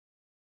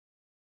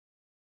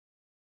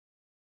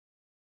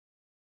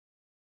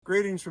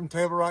Greetings from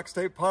Table Rock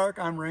State Park.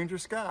 I'm Ranger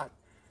Scott.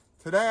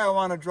 Today I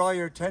want to draw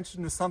your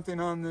attention to something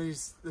on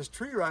this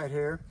tree right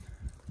here.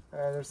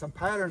 There's some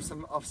patterns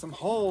of some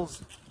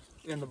holes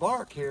in the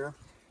bark here,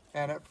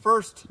 and at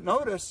first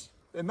notice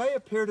it may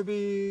appear to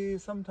be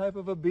some type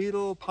of a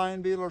beetle,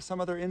 pine beetle, or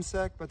some other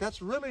insect, but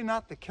that's really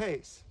not the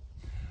case.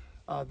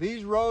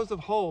 These rows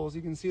of holes,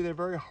 you can see they're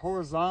very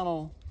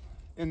horizontal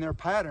in their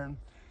pattern.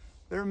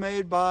 They're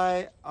made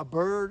by a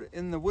bird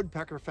in the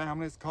woodpecker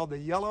family. It's called the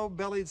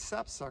yellow-bellied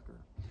sapsucker.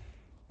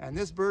 And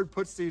this bird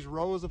puts these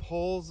rows of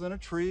holes in a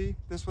tree.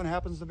 This one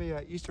happens to be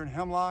an eastern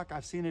hemlock.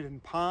 I've seen it in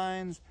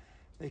pines.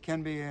 They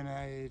can be in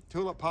a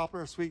tulip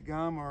poplar, sweet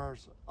gum, or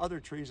other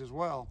trees as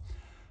well.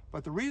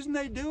 But the reason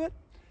they do it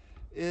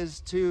is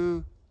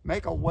to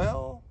make a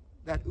well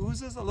that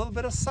oozes a little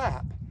bit of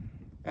sap.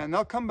 And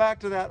they'll come back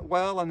to that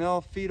well and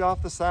they'll feed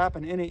off the sap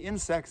and any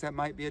insects that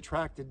might be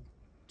attracted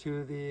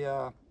to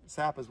the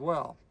sap as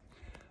well.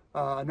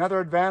 Another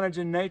advantage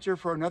in nature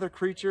for another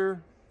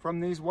creature from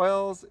these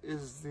wells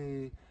is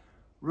the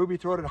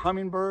ruby-throated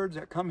hummingbirds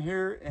that come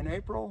here in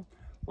April.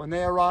 When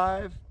they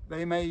arrive,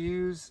 they may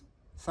use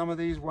some of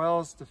these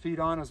wells to feed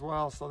on as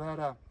well, so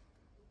that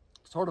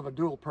sort of a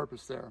dual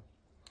purpose there.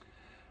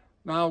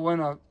 Now, when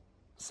a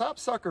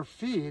sapsucker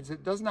feeds,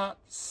 it does not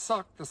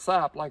suck the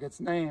sap like its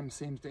name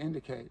seems to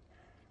indicate.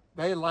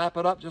 They lap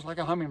it up just like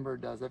a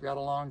hummingbird does. They've got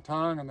a long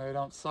tongue and they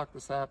don't suck the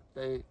sap,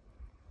 they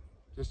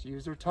just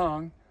use their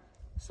tongue.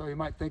 So you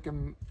might think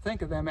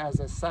of them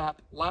as a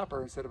sap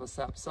lapper instead of a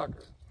sap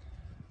sucker.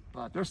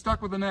 But they're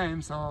stuck with the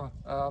name, so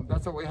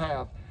that's what we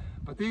have.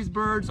 But these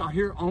birds are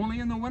here only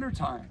in the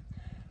wintertime.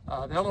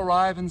 They'll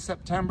arrive in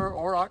September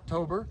or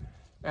October,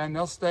 and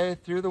they'll stay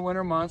through the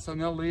winter months, and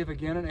they'll leave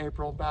again in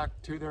April back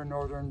to their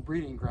northern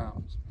breeding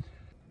grounds.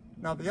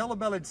 Now, the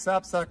yellow-bellied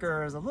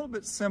sapsucker is a little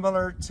bit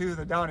similar to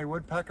the downy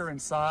woodpecker in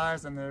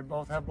size, and they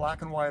both have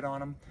black and white on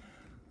them.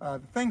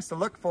 The things to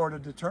look for to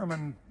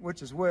determine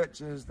which is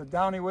the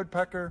downy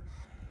woodpecker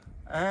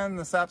and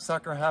the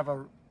sapsucker have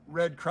a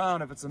red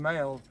crown if it's a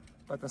male,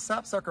 but the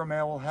sapsucker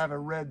male will have a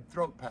red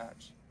throat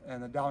patch,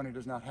 and the downy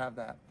does not have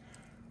that.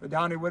 The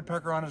downy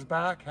woodpecker on his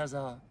back has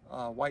a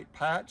white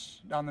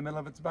patch down the middle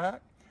of its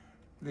back.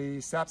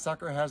 The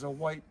sapsucker has a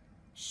white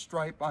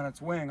stripe on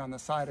its wing on the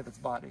side of its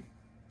body.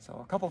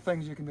 So a couple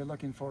things you can be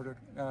looking for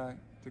to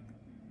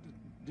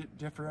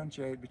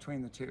differentiate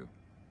between the two.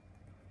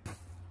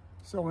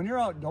 So when you're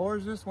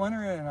outdoors this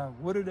winter in a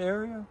wooded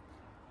area,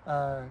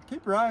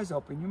 keep your eyes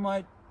open. You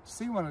might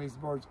see one of these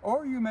birds,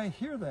 or you may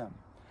hear them.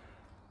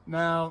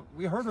 Now,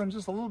 we heard them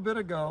just a little bit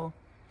ago,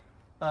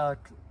 a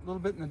little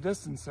bit in the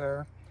distance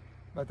there,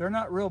 but they're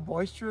not real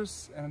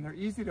boisterous and they're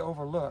easy to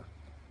overlook.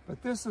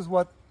 But this is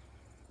what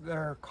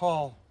their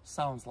call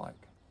sounds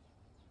like.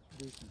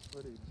 Decent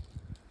footage.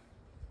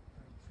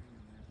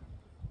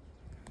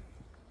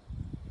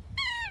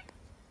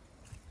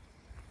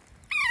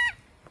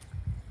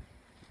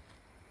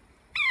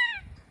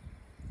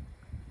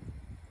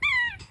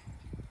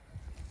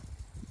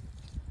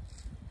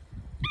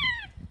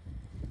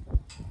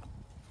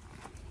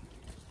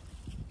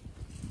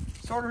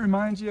 Sort of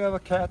reminds you of a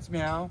cat's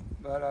meow,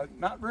 but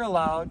not real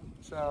loud.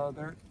 So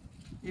they're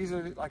easy,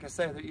 like I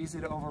say, they're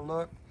easy to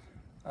overlook.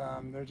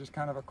 They're just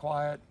kind of a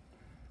quiet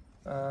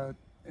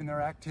in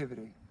their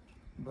activity.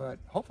 But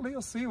hopefully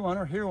you'll see one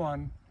or hear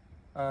one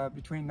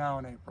between now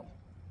and April.